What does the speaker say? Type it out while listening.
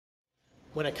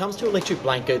When it comes to electric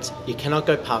blankets, you cannot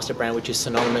go past a brand which is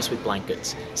synonymous with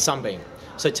blankets, Sunbeam.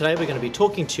 So today we're going to be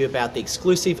talking to you about the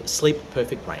exclusive Sleep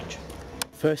Perfect range.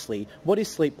 Firstly, what is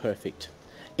Sleep Perfect?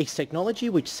 It's technology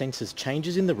which senses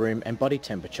changes in the room and body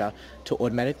temperature to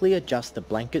automatically adjust the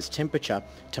blanket's temperature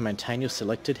to maintain your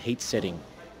selected heat setting.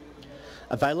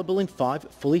 Available in 5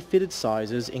 fully fitted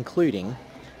sizes including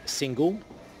single,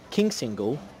 king,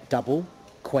 double,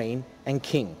 queen and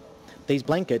king. These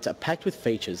blankets are packed with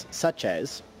features such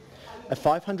as a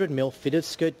 500mm fitted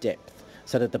skirt depth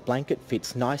so that the blanket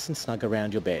fits nice and snug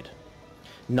around your bed,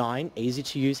 9 easy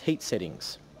to use heat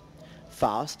settings,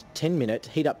 fast 10-minute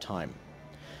heat up time,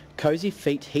 cosy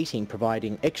feet heating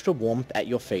providing extra warmth at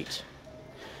your feet,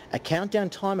 a countdown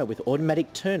timer with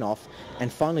automatic turn off,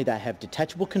 and finally they have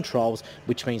detachable controls,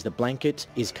 which means the blanket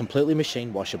is completely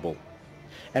machine washable.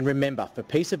 And remember, for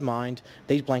peace of mind,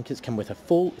 these blankets come with a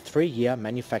full 3-year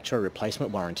manufacturer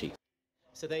replacement warranty.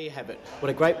 So there you have it. What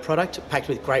a great product packed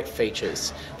with great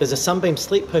features. There's a Sunbeam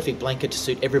Sleep Perfect blanket to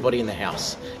suit everybody in the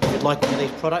house. If you'd like one of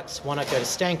these products, why not go to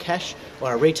Stan Cash or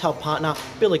our retail partner,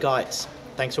 Billy Guys.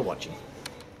 Thanks for watching.